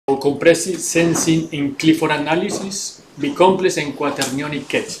compressive sensing in Clifford analysis, Bicomplex and Quaternionic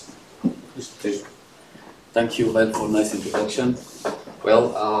case. Thank you, Ed, for a nice introduction.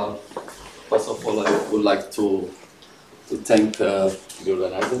 Well, first of all, I would like to thank the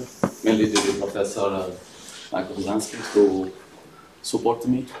organizer, mainly the Professor Michael Zansky, to support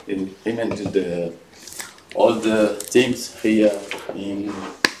me in him and all the teams here in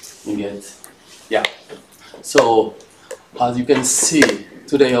it. Yeah. So, as you can see,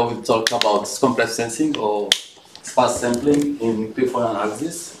 today I will talk about compressive sensing or sparse sampling in Clifford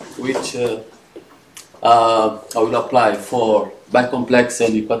analysis, which I will apply for Bicomplex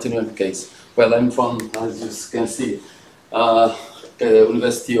and the Quaternionic case. Well, I'm from, as you can see, the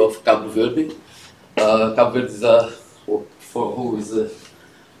University of Cabo Verde. Cabo Verde is for who is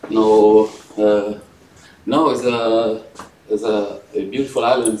is a beautiful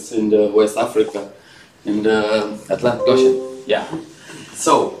island in the West Africa, in the Atlantic Ocean. Yeah.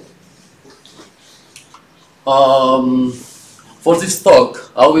 So, for this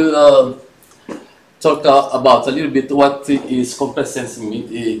talk, I will talk about a little bit what is compressive sensing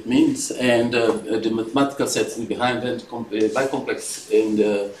means and the mathematical setting behind it, bicomplex and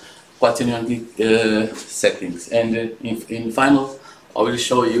quaternionic settings. And in final, I will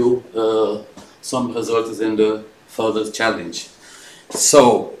show you some results and further challenge.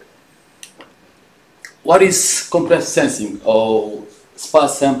 So, what is compressive sensing or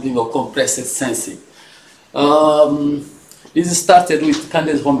sparse sampling or compressive sensing? This started with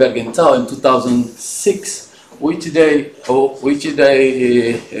Candace Homberg and Tao in 2006, which they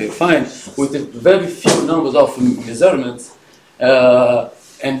find with very few numbers of measurements,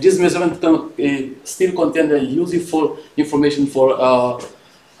 and this measurement still contain useful information for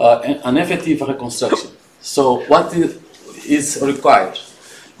an effective reconstruction. So, what is required?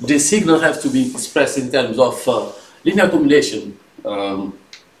 The signal has to be expressed in terms of linear accumulation or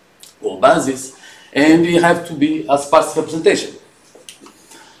basis, and we have to be a sparse representation.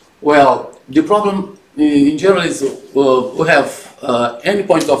 Well, the problem in general is we have any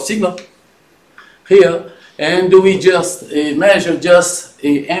point of signal here, and we just measure just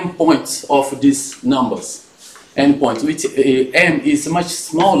m points of these numbers, n points, which m is much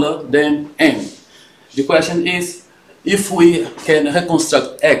smaller than n. The question is, if we can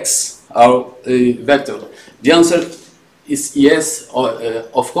reconstruct x, our vector, the answer is yes, or,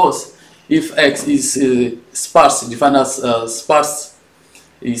 of course. If x is sparse, defined as sparse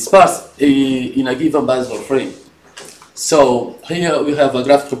in a given basis or frame. So here we have a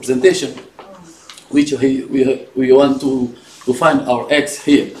graphic representation, which we want to find our x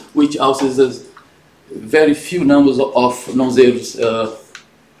here, which also is very few numbers of non-zeros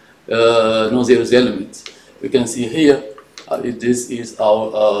elements. We can see here this is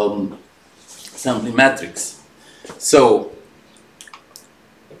our sampling matrix. So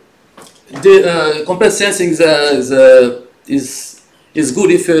the compressive sensing is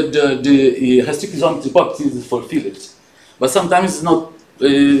good if the restricted geometry property is fulfilled, but sometimes not.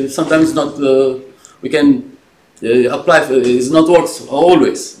 Sometimes not. We can apply. It's not works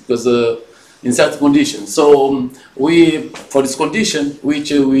always because in certain conditions. So for this condition,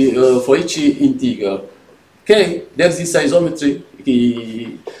 which for each integer k, there's this isometry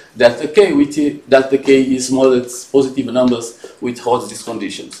delta k, which delta k is smaller than positive numbers which holds these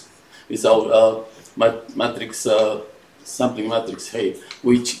conditions. It's our matrix, sampling matrix here,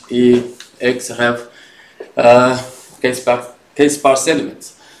 which x have k-sparse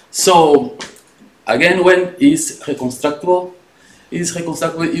elements. So again, when is reconstructible? Is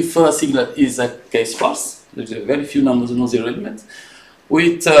reconstructible if a signal is a k-sparse. There's very few numbers of non-zero elements.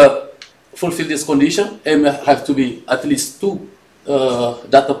 With fulfill this condition, m have to be at least two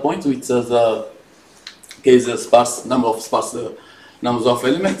data points, which is a sparse number of sparse numbers of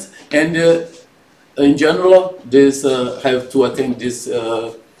elements, and in general, this have to attain this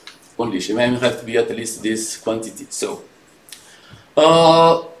condition. M have to be at least this quantity. So,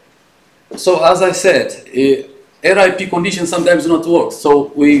 as I said, RIP condition sometimes not work.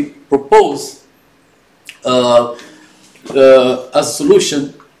 So we propose as a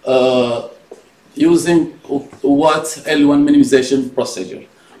solution using what L1 minimization procedure,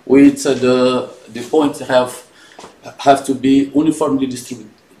 which the points have to be uniformly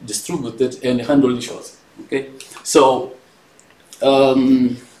distributed and randomly chosen. Okay, so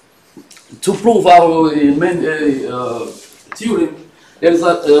to prove our main theorem, there is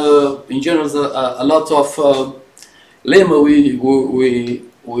in general a lot of lemma we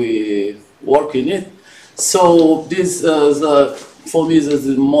work in it. So this for me is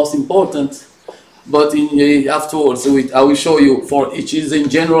the most important. But afterwards, I will show you for each is in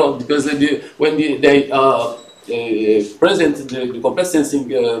general, because when they present the compressed sensing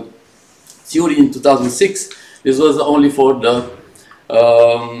theory in 2006. This was only for the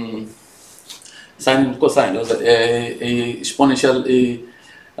sine and cosine, was a exponential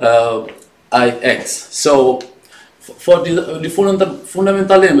ix. So for the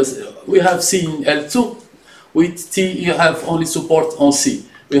fundamental lemmas, we have C in L2. With T, you have only support on C.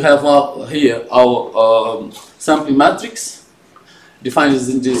 We have here our sampling matrix, defined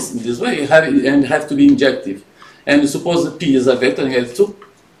in this way, and have to be injective. And suppose the P is a vector in L2,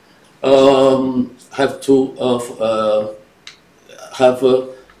 have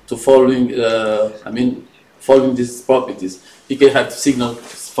to following, following these properties. Pk have signal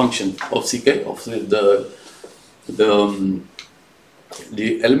function of Ck of the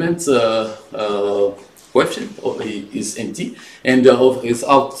element coefficient is empty, and of is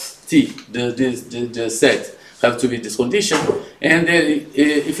out T, the set have to be this condition, and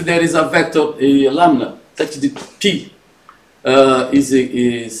if there is a vector lambda such that P is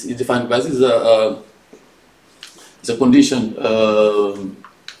defined by this is a condition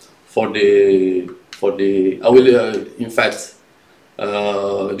for the I will in fact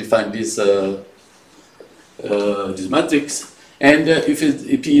define this this matrix. And if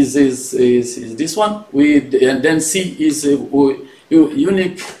P is this one, and then C is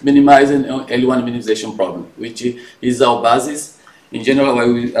unique minimizing L1 minimization problem, which is our basis. In general, I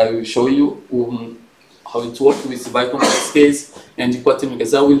will show you how it works with the bicomplex case and the quaternionic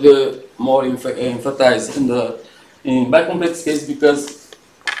case. I will more emphasize in bicomplex case because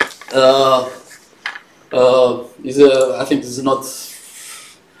I think it's not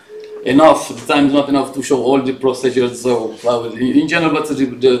enough. The time is not enough to show all the procedures. So I will, in general, but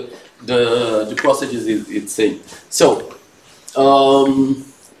the procedures it's same. So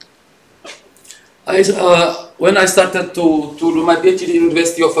when I started to do my PhD at the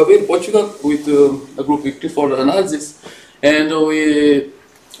University of Verde, Portugal, with a group with Clifford analysis, and we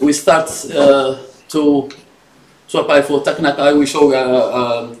start to apply for Takanaka. I will show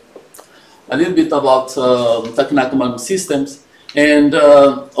a little bit about Takanaka systems. And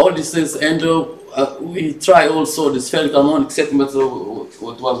all this is, and we try also the spherical harmonic setting, but it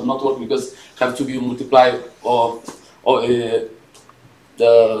was not working because have to be multiplied or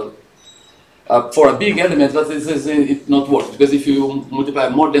for a big element, but it not work because if you multiply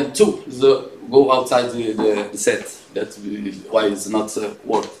more than 2, go outside the set. That's why it's not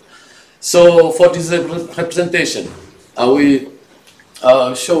work. So for this representation, we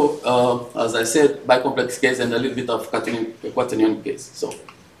show, as I said, bicomplex case and a little bit of quaternionic case. So,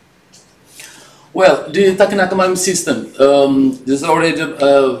 well, the Takanaka system is already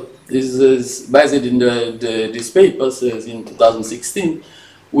is based in these papers in 2016,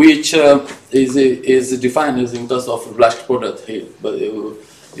 which is defined as in terms of Blasch product here, but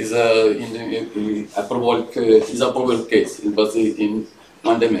is a parabolic case, but in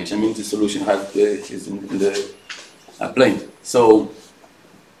one dimension. I mean, the solution is in the plane. So.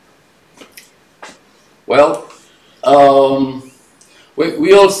 Well,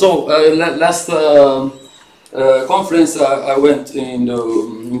 we also last conference I went in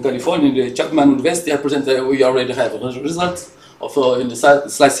California, in the Chapman University. I presented. We already have a result of in the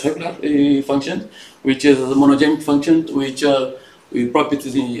slice regular function, which is a monogenic function, which with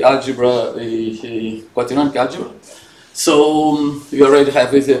properties in algebra, quaternionic algebra. So we already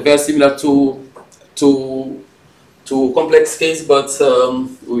have it very similar to complex case, but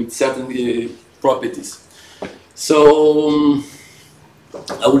with certain properties. So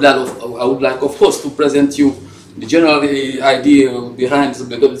I would like, of course, to present you the general idea behind this,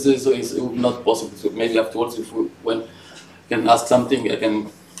 because this is not possible. So maybe afterwards, if when can ask something, I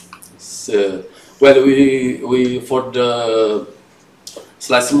can. Well, we for the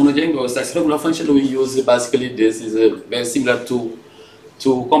slice monogenic or slice regular function, we use basically this is very similar to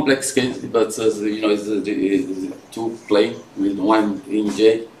complex case, but you know, it's two plane with one in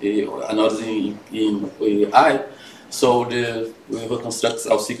J, another in I. So we will construct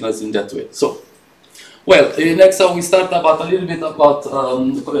our signals in that way. So, well, next we start about a little bit about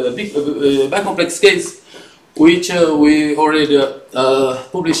bicomplex case, which we already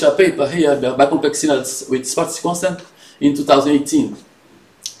published a paper here, the bicomplex signals with Sparks constant in 2018.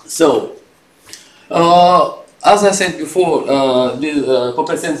 So. As I said before, the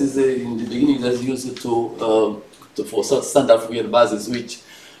compressive is in the beginning that's used for standard Fourier basis, which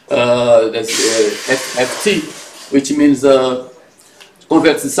that's ft, which means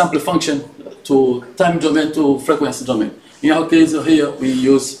converts the sample function to time domain to frequency domain. In our case here, we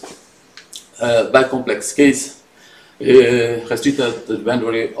use bicomplex case restricted to the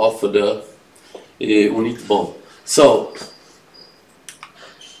boundary of the unit ball. So.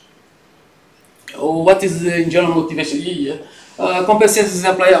 what is the general motivation? Compressive is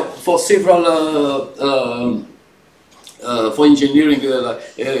applied for several for engineering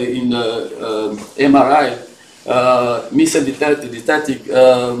in MRI, missile detecting,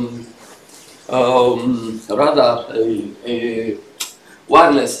 radar,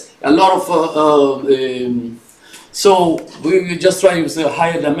 wireless, a lot of. So we just try to use a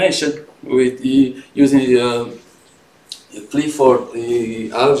higher dimension with using Clifford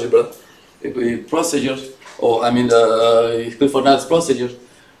algebra procedures, or I mean Clifford procedures,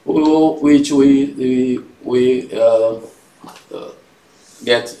 which we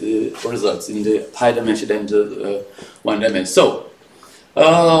get results in the high dimension and one dimension. So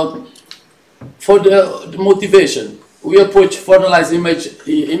for the motivation, we approach formalize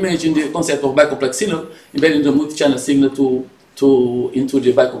image in the concept of bicomplex signal, embedding the multi-channel signal into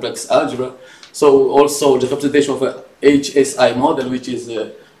the bicomplex algebra. So also the representation of a HSI model, which is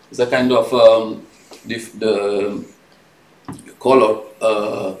a kind of the color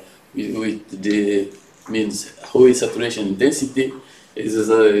with the means Hohe saturation density is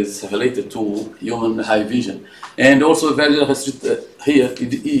related to human high vision, and also very restricted here.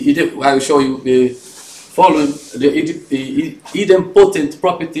 I will show you the following. The idempotent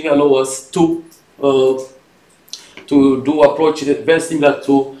property allows us to do approach very similar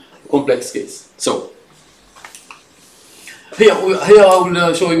to complex case. So here I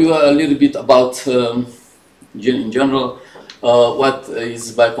will show you a little bit about in general what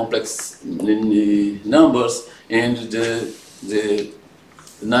is bicomplex in the numbers and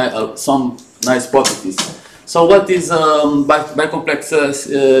some nice properties. So what is bicomplex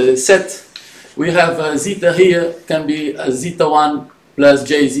set? We have zeta here can be zeta 1 plus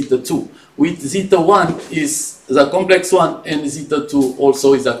j zeta 2. With zeta 1 is the complex one, and zeta 2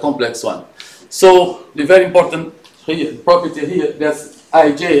 also is a complex one. So the very important property here, that's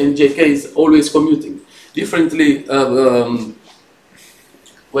ij and jk is always commuting. Differently,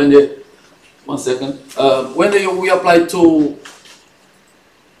 when we apply to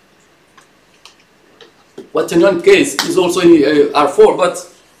Quaternionic case is also in R4, but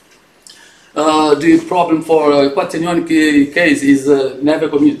the problem for Quaternionic case is never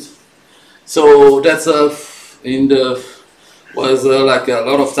commute. So that's was like a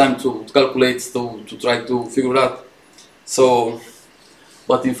lot of time to calculate, to try to figure out. So,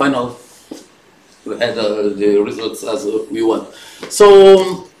 but in final, we had the results as we want.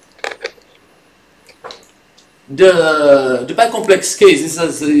 So the bicomplex case is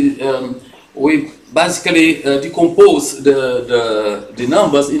as we basically decompose the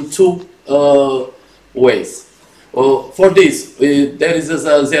numbers in two ways. For this, there is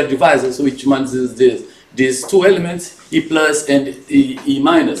their divisors, which means these two elements, E plus and E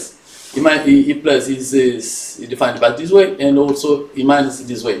minus. E plus is defined by this way, and also E minus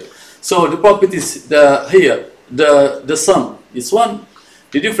this way. So the properties here, the sum is 1,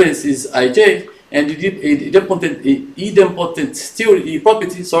 the difference is ij, and the idempotent theory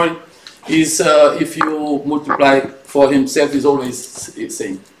property, sorry, is if you multiply for himself is always the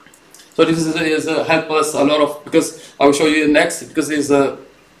same. So this is help us a lot of, because I will show you next, because it's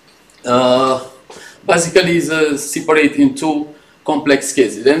basically is separate into complex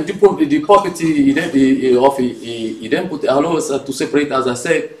cases. Then the property of idempotent allows us to separate, as I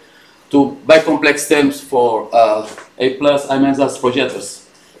said, to bicomplex terms for A plus I minus projectors.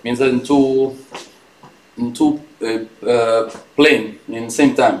 Means that in two plane in the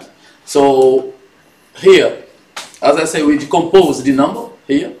same time. So here, as I say, we decompose the number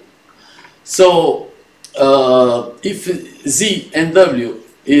here. So if Z and W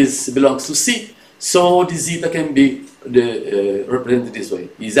belongs to C, so the zeta can be represented this way,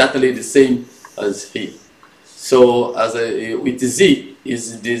 exactly the same as here. So as with Z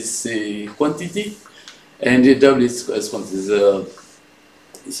is this quantity, and the W is quantity.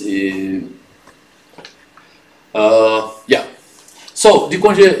 Yeah. So the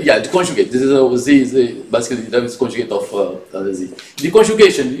conjugate. This is Z is basically the W is conjugate of Z. The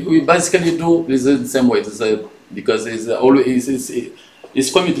conjugation we basically do is in the same way. Because it's always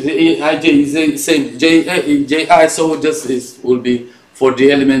it's commuted. Ij is the same. Ji, so just will be for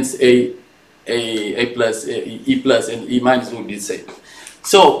the elements A plus, E plus, and E minus will be the same.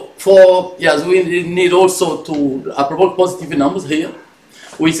 So for we need also to propose positive numbers here,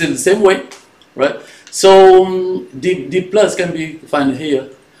 which is the same way, right? So the plus can be found here.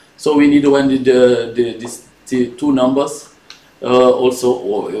 So we need these two numbers.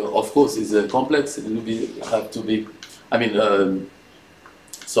 Also, of course, is complex. It will have to be. I mean,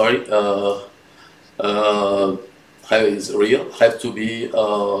 sorry. Is real. Have to be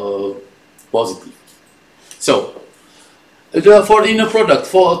positive. So For inner product,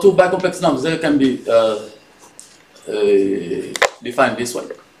 for two bicomplex numbers, they can be defined this way.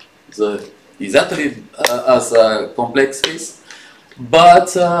 Exactly as a complex case, but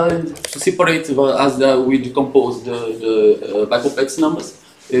to separate as we decompose the bicomplex numbers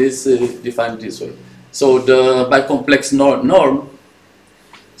is defined this way. So the bicomplex norm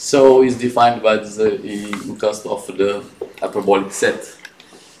so is defined by the cast of the hyperbolic set,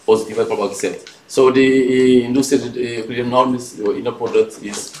 positive hyperbolic set. So the induced Euclidean norm is the inner product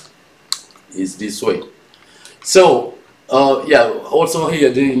is this way. So yeah, also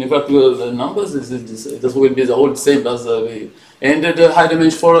here the numerical numbers this will be all the same as and the high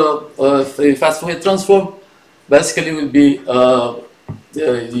dimension for a fast Fourier transform basically will be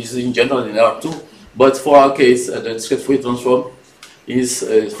in general in R2, but for our case the discrete Fourier transform is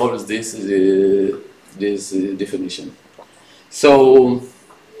follows this definition. So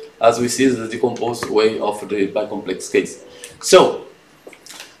as we see, the decomposed way of the bicomplex case. So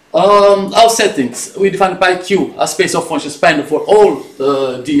our settings, we define PyQ as space of function span for all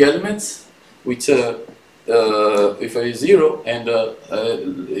the elements, which if a 0 and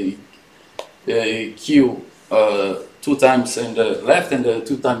Q 2 times in the left and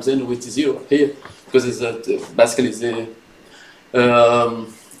 2 times in which is 0 here, because it's basically it's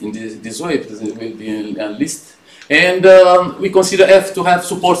in this way, because it will be a list. And we consider F to have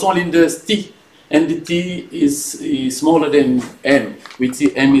supports only in the T, and the T is smaller than M, which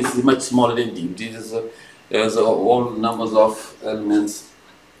M is much smaller than D. This is all numbers of elements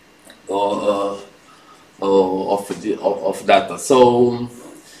of data. So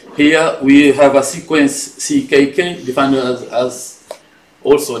here we have a sequence CKK defined as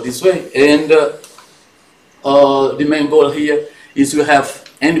also this way, and the main goal here is to have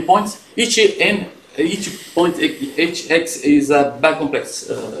endpoints. Each point hx is a bicomplex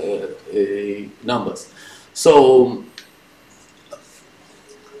numbers. So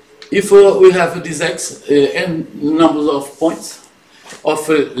if we have this x n numbers of points of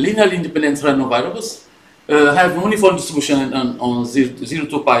linearly independent random variables have uniform distribution on 0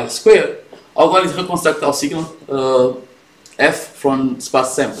 to pi square, our goal is to reconstruct our signal f from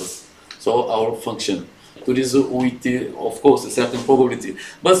sparse samples. So our function to this with of course a certain probability,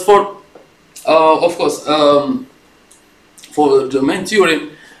 but for of course, for the main theorem,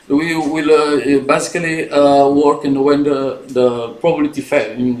 we will basically work in when the probability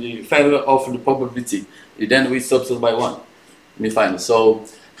fail, in the failure of the probability, then we substitute by 1 in the final. So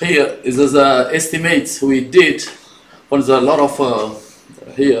here is the estimates we did for a lot of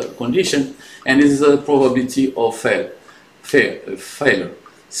here condition, and this is a probability of failure.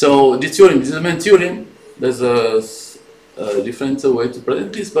 So the theorem, this is the main theorem. There's a different way to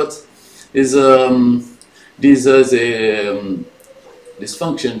present this, but is this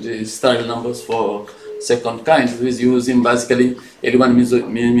function, the style numbers for second kind, is using basically L1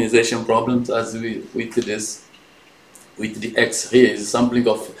 minimization problems as with the X here is sampling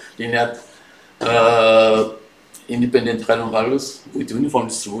of linear independent random values with uniform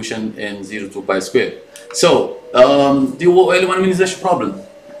distribution and 0 to pi square. So the L1 minimization problem.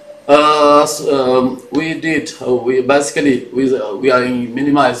 We did. We basically we are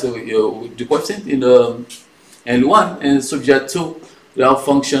minimize the coefficient in the L1 and subject to the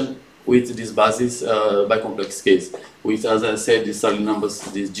function with this basis bicomplex case, which, as I said, the Starling numbers.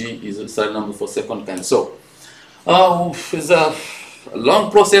 This G is a Starling number for second kind. So it's a long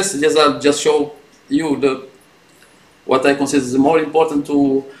process. I'll just show you what I consider is more important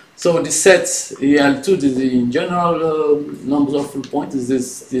to. So the sets L2 is in general numbers of full points.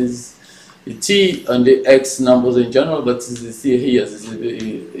 Is the T and the X numbers in general, but this here is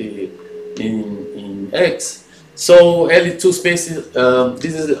in X. So L2 spaces.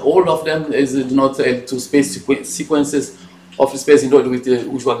 This is all of them is not L2 space sequences of the space in order with the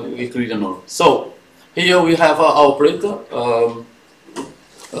usual Euclidean norm. So here we have our operator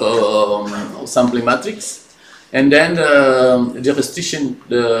sampling matrix. And then the restriction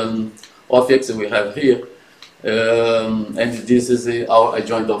of X we have here, and this is our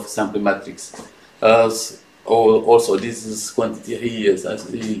adjoint of sampling matrix. Also, this is quantity here, is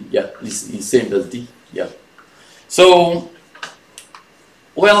same as D. Yeah. So,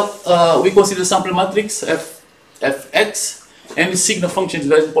 well, we consider sampling matrix Fx, and the signal function is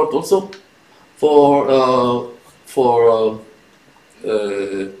very important also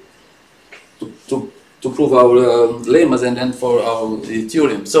to prove our lemmas and then for our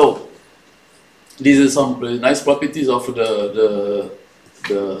theorem. So these are some nice properties of the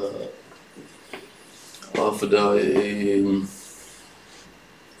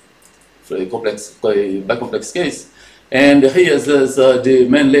bicomplex case. And here is the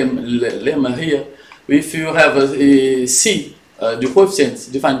main lemma here. if you have a C, the coefficients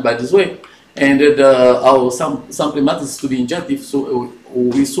defined by this way, and our sampling matrix to be injective, so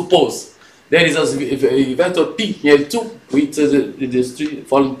we suppose there is a vector P here 2 with the three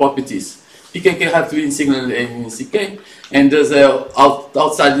following properties. PKK have to be in signal and in CK, and there's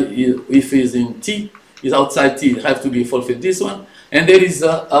outside, if it's in T, is outside T, it have to be fulfill this one, and there is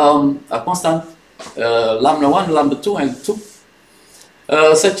a constant lambda 1, lambda 2, and 2,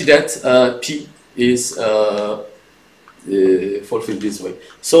 such that P is fulfilled this way.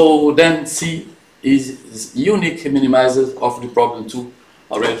 So then C is unique minimizer of the problem 2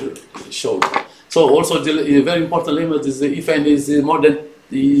 already showed. So also the very important limit is if n is more than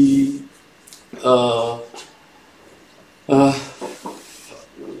the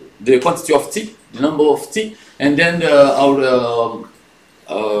quantity of T, the number of T, and then our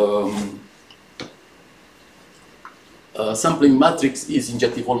sampling matrix is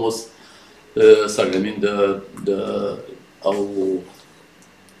injective almost. Sorry, I mean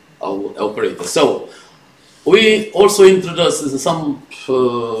our operator. So we also introduced some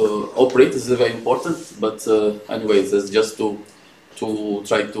operators, very important, but anyways, it's just to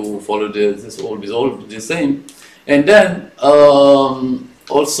try to follow this all the same. And then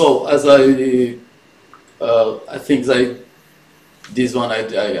also, as I think this one I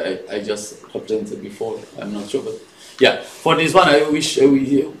just represented before. I'm not sure, but yeah, for this one I wish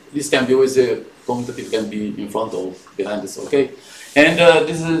this can be always a commutative, can be in front or behind this. Okay, and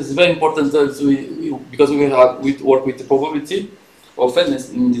this is very important because we work with the probability of fairness.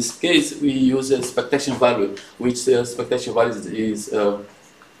 In this case, we use a expectation value, which expectation value is of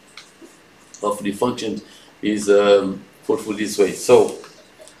the function is fulfilled this way. So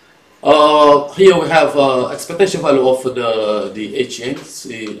here we have expectation value of the HN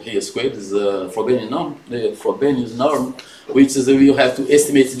here squared is Frobenius norm. The Frobenius norm, which is we have to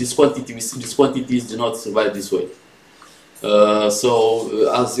estimate this quantity. These quantities do not survive this way.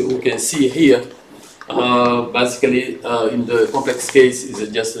 So as you can see here, basically in the complex case is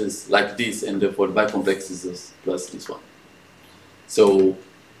just like this, and for the bicomplex is plus this one. So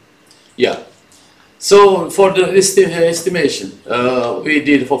yeah. So for the estimation, we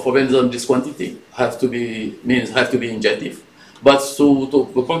did for Frobenius this quantity have to be injective, but the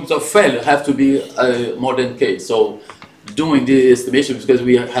probability of failure have to be more than k. So doing the estimation, because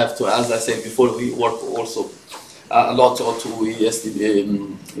we have to, as I said before, we work also a lot to estimate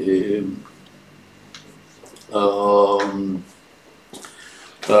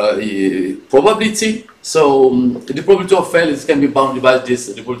probability. So the probability of failure can be bounded by this.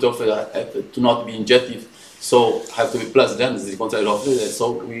 The probability of failure to not be injective, so have to be plus. Then is the contrary of failure.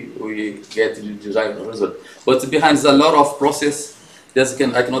 So we get the desired result. But behind a lot of process. I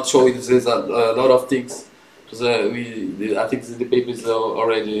cannot show it. There's a lot of things. Because I think the paper is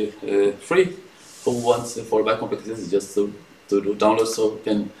already free. Who wants for Bicomplex just to do download, so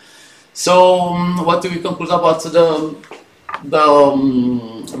can. So what do we conclude about the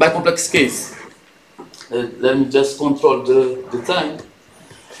Bicomplex case? Let me just control the time.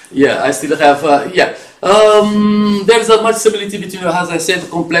 Yeah, I still have, there is a much stability between, as I said,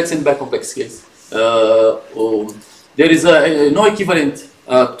 complex and bicomplex case. There is no equivalent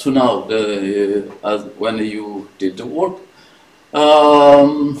to now as when you did the work.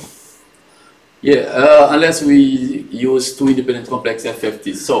 Unless we use two independent complex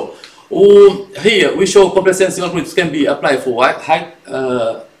FFTs. So here we show compressive algorithms can be applied for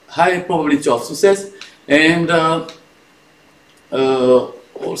high probability of success. And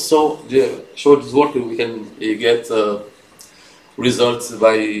also, show this work we can get results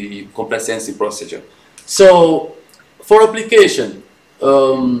by compressive procedure. So, for application,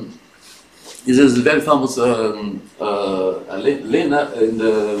 this is very famous Lena in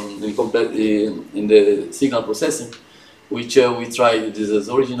the signal processing, which we tried. This is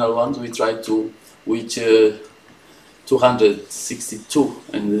the original one. We tried to which 262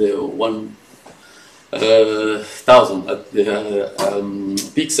 and 1,000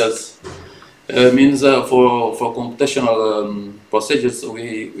 pixels means for computational procedures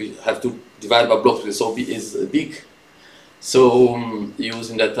we have to divide by blocks, so B is big. So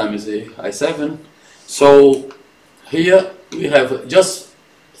using that time is a I7. So here we have just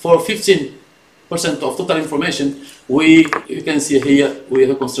for 15% of total information. You can see here we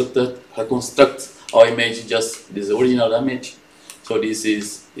have construct our image, just this original image. So this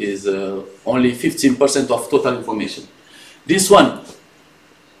is only 15% of total information. This one,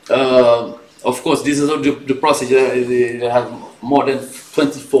 of course, this is the procedure. They have more than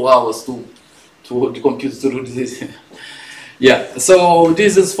 24 hours to the computer to do this. Yeah. So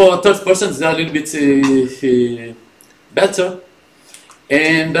this is for 30%. They are a little bit better,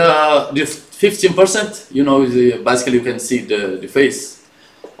 and the 15%, you know, basically you can see the face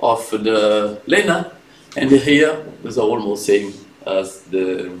of the lena, and here is almost same as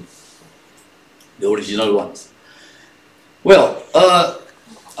the original ones. Well, I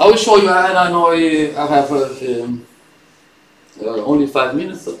will show you, and I know I have only 5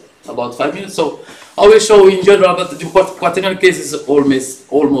 minutes, about 5 minutes, so I will show in general, but the quaternionic case is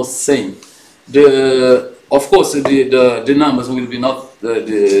almost same. Of course, the numbers will be not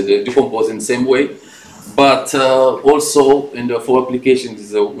decomposed in the same way, but also in the four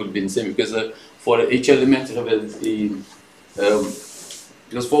applications will be the same, because for each element you have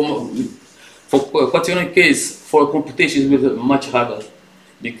because for quaternionic case, for computation it will be much harder,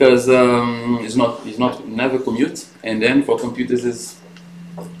 because it's not never commute, and then for computers it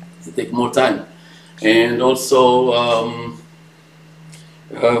take more time, and also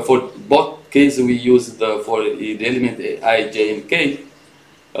for both cases we use for the element I, J, and K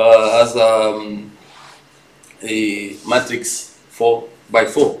as a matrix 4 by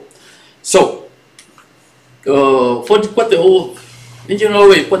 4. So for the in general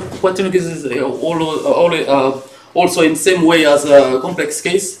way, quaternionic is also in the same way as a complex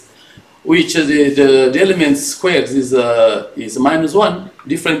case, which the element squared is -1,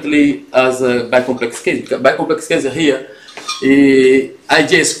 differently as a bicomplex case. Bicomplex case here,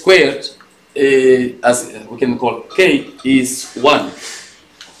 ij squared, as we can call k, is 1,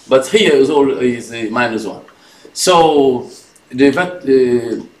 but here is -1. So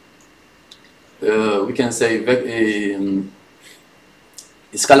we can say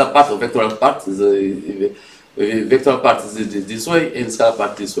scalar part or vectorial part is vectorial part is this way, and scalar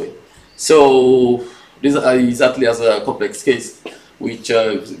part this way. So this is exactly as a complex case, which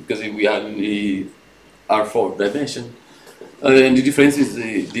because we are in the R4 dimension, and the difference is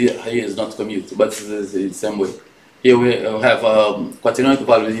here is not commute, but it's the same way. Here we have quaternionic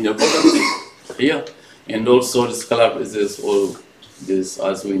value linear product here, and also the scalar is all this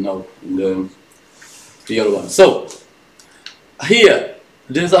as we know in the real one. So here,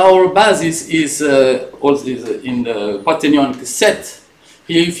 our basis is also in the quaternionic set.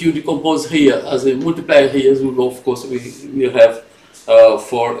 Here, if you decompose here as a multiplier here, of course we will have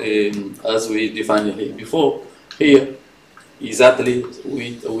as we defined here before. Here, exactly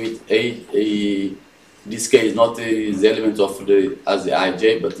with this case, not the element of the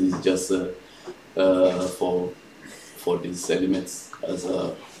ij, but it's just for these elements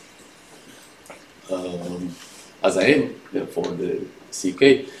as I am for the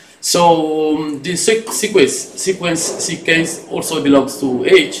CK. So the sequence CK also belongs to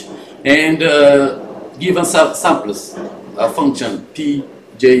H, and given samples, a function P,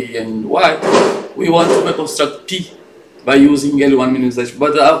 J, and Y, we want to reconstruct P by using L1 minimization.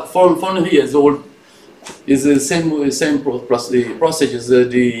 But from here is the same procedures.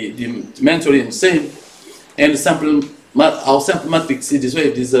 The mentoring is the same, and our sample matrix is this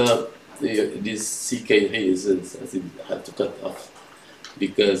way. This CK here I have to cut off,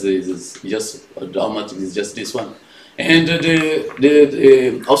 because it's just our matrix is just this one, and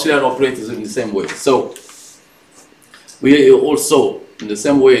the auxiliary operators in the same way. So we also in the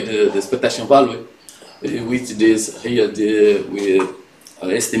same way the expectation value, which this here we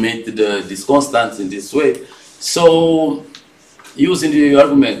estimate this constant in this way. So using the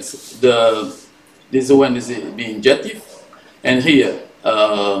argument, this one is being injective, and here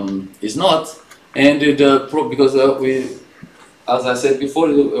is not, and because as I said before,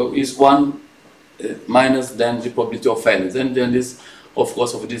 is 1 minus then the probability of failure, and then this, of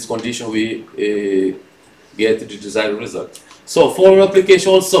course, of this condition we get the desired result. So for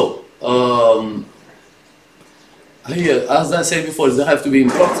application also, here, as I said before, they have to be in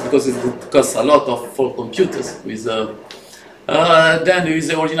blocks because it costs a lot for computers. With then with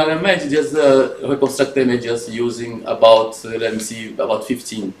the original image, just reconstruct the images using about let me see, about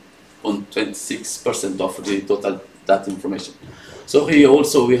 15.26% of the total data information. So here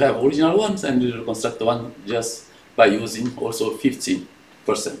also we have original ones, and we reconstruct the one just by using also 15%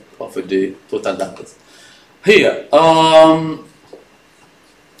 of the total data. Here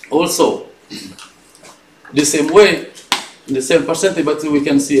also the same way, the same percentage, but we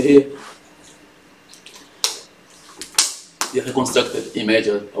can see here the reconstructed image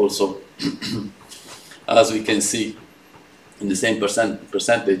also, as we can see in the same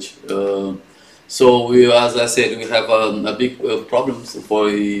percentage. So we, as I said, we have a big problem for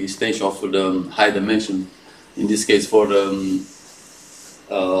the extension of the high dimension. In this case, for the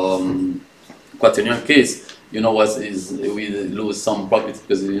quaternionic case, you know what is, we lose some property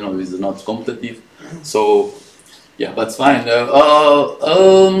because it's not commutative. So yeah, that's fine. Well,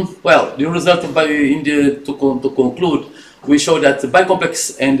 the result to conclude, we show that the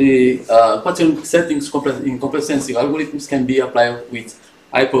bicomplex and the quaternionic settings in compressive sensing algorithms can be applied with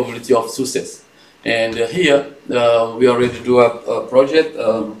high probability of success. And here we already do a project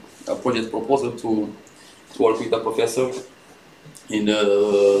proposal to work with a professor in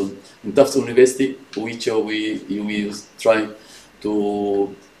Tufts University, which we will try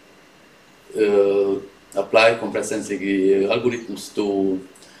to apply compressive sensing algorithms to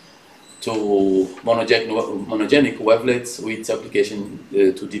monogenic wavelets with application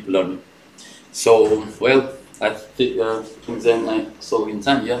to deep learning. So, well, I think then I saw in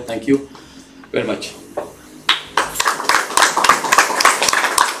time. Yeah, thank you very much.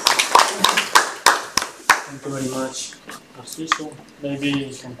 Thank you very much, Narciso.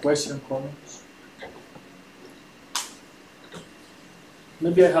 Maybe some questions, comments?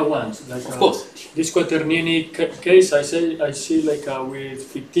 Maybe I have one. Like of course. This quaternionic case, I see like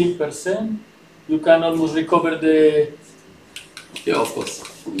with 15%, you can almost recover the. Yeah, of course.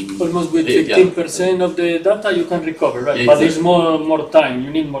 Almost with 15% of the data you can recover, right? Yeah, but exactly. It's more time.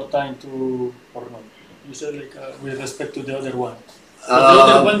 You need more time to, or not? You said like with respect to the other one. The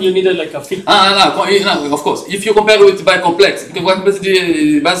other one you needed like a 50. No, of course. If you compare with bicomplex, because bicomplex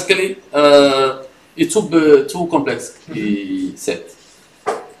basically it's two complex set,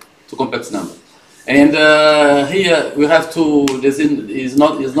 two complex number, and here we have to. This is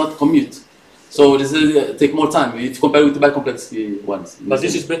not commute. So this will take more time if you compare with the bicomplex ones. But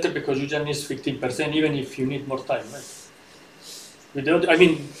this is better because you just need 15%, even if you need more time, right? With the other, I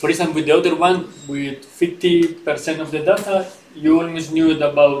mean, for example, with the other one, with 50% of the data, you almost knew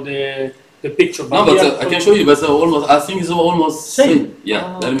about the picture. But no, but I can show you. But almost, I think it's almost same.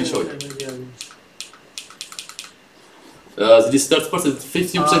 Yeah, let me show you. This 30%,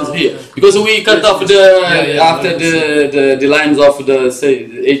 50% here, because we cut off the after the lines of the say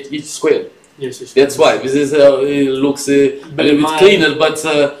each square. Yes, that's why this is it looks a little bit cleaner, but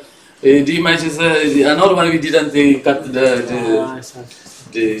the image is another one we didn't cut the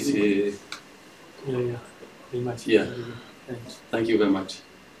image. Yeah. Thanks. Thank you very much.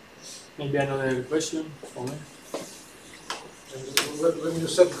 Maybe another question for me. When you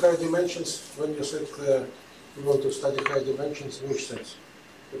said high dimensions, when you said you want to study high dimensions, in which sense?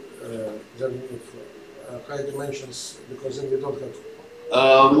 Then if high dimensions, because then we don't have.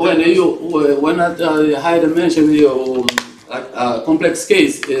 When at high dimension, complex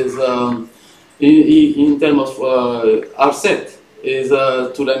case is in terms of R set is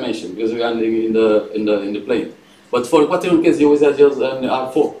 2 dimension because we are in the plane. But for quaternionic case, you always have just an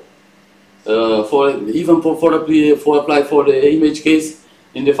R4. For apply for the image case,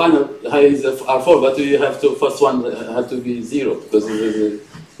 in the final high is R4, but you have to first one have to be 0 because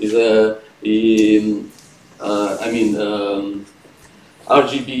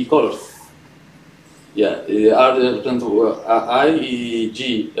RGB colors. Yeah, I,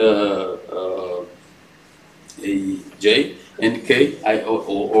 G, J, and K,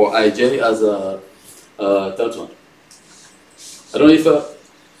 or IJ as a third one. I don't know if.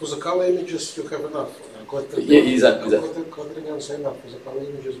 For the color images, you have enough. Yeah, exactly. Quaternions are enough for the color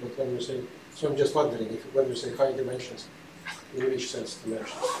images, but when you say, so I'm just wondering if when you say high dimensions, in which sense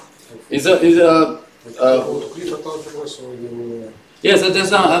dimensions? Clifford algebras or you? Yes, that's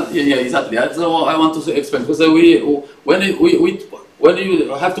exactly. That's what I want to explain because when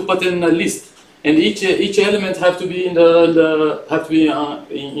you have to put in a list, and each element have to be in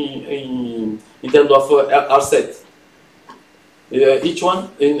in terms of R set. Each one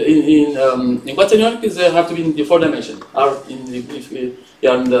in quaternionic is have to be in the 4 dimension.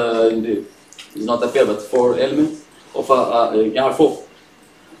 It's not appear, but 4 elements of R4.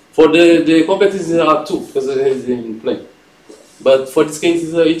 For the complex is R2 because it is in plane. But for this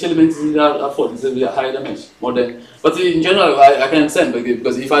case, each element is R4. It's a higher dimension, more than. But in general, I can understand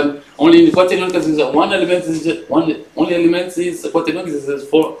because if I'm only in the quaternionic, is one element is just only element is quaternionic is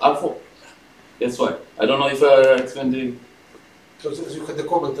for R4. That's why I don't know if I explained the. So you had a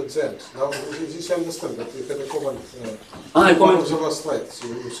comment at the end. Now this I understand, but you had a comment. I comment. One of the last slides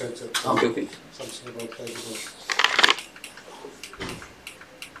you said okay. Something about that.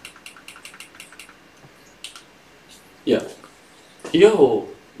 Yeah. Here or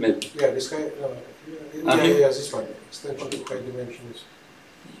maybe? Yeah, this guy. Yeah, this one. Extension to high dimensions.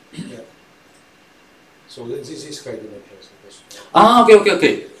 Yeah. So this is high dimensions.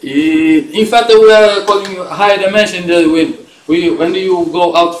 Okay. In fact, we are calling high dimension when you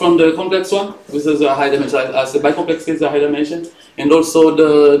go out from the complex one, this is a high dimension. As the bicomplex case, a high dimension, and also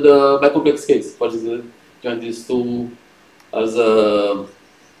the bicomplex case. What is the join these two as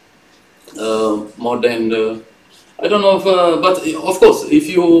more than I don't know if, but of course, if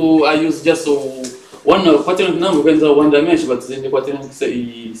I use just one quaternionic number can have one dimension, but in the quaternionic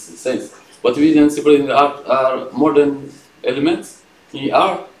sense. But we then separate in R more than elements. In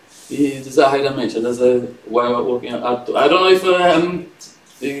R, it is a high dimension. That's why we're working on R2. I don't know if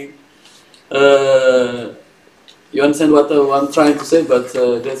you understand what I'm trying to say, but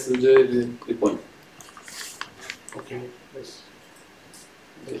that's the point. Okay, yes.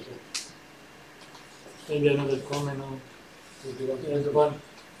 Thank you. Maybe another comment on the one.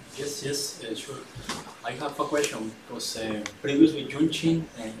 Yes, sure. I have a question because previously Junchin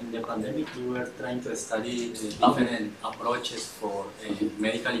in the pandemic we were trying to study different approaches for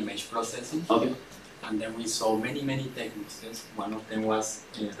medical image processing. Okay. And then we saw many techniques. Yes? One of them was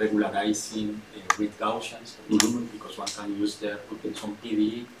regularizing with Gaussians, for example, because one can use there to get some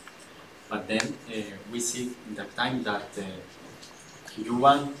PDE. But then we see in that time that you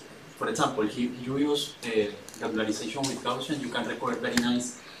want, for example, if you use regularization with Gaussian, you can record very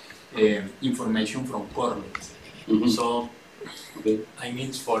nice information from correlates. So, I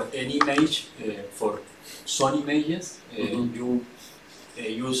mean, for any image, for some images, you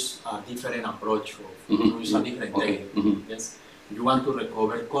use a different approach, or use a different technique. Yes, you want to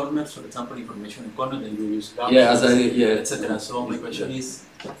recover corners, for example, information in corners, then you use Gaussian, etc. So my question is,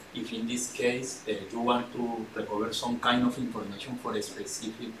 if in this case you want to recover some kind of information for a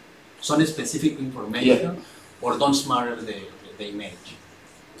specific, some specific information, or don't matter the image.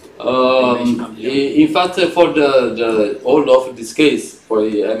 In fact, for the all of this case, for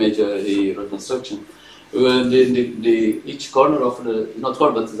the image reconstruction, each corner of the, not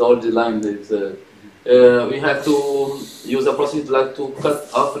corner, but all the line is, we have to use a process like to cut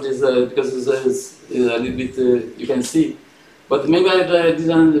off this, because it's a little bit, you can see. But maybe I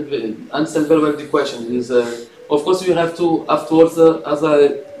didn't understand very well the question. Is, of course, we have to, afterwards, as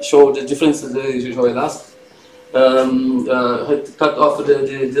I show the differences, you show last, cut off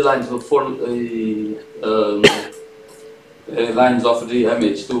the lines of four lines of the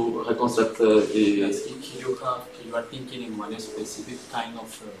image to reconstruct Yes, you are thinking in one specific kind of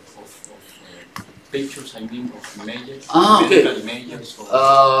pictures, I mean, of images, medical images.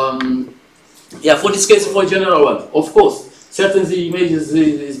 Yeah, for this case, for general one, of course, certain images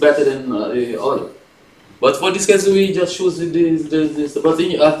is better than other. But for this case, we just choose this. But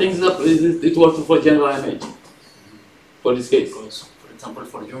I think that it works for general image. For this case. Because, for example,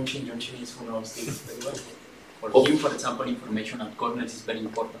 for Junchin is who knows this very well. For him, for example, information at corners is very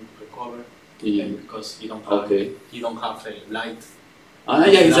important to recover because you don't have a light.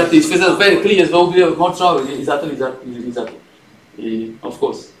 Yeah, exactly. It's very clear. So we have more trouble. Exactly. Of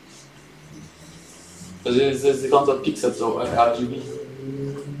course. Because it's the count of pixels, so RGB.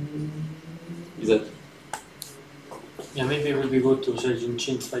 Exactly. Yeah, maybe it would be good to say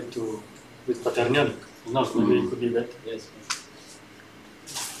Junchin try to with Quaternionic. No, maybe it could be better. Yes.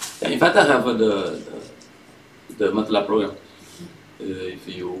 Yeah, in fact, I have the MATLAB program. If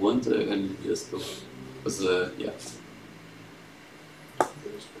you want, I can just go. Because, yeah.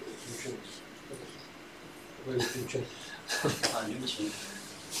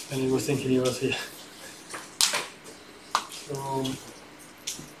 And he was thinking he was here.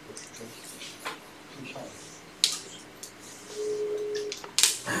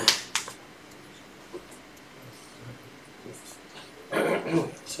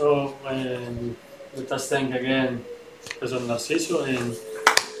 So, let us thank again Professor Narciso, and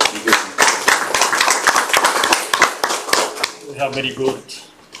we have very good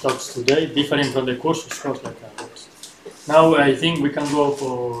talks today, different from the course, of course, like ours. Now I think we can go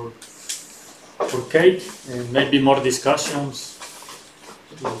for Kate and maybe more discussions.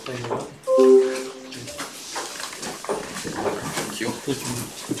 Thank you.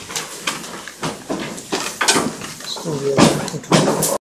 Thank you.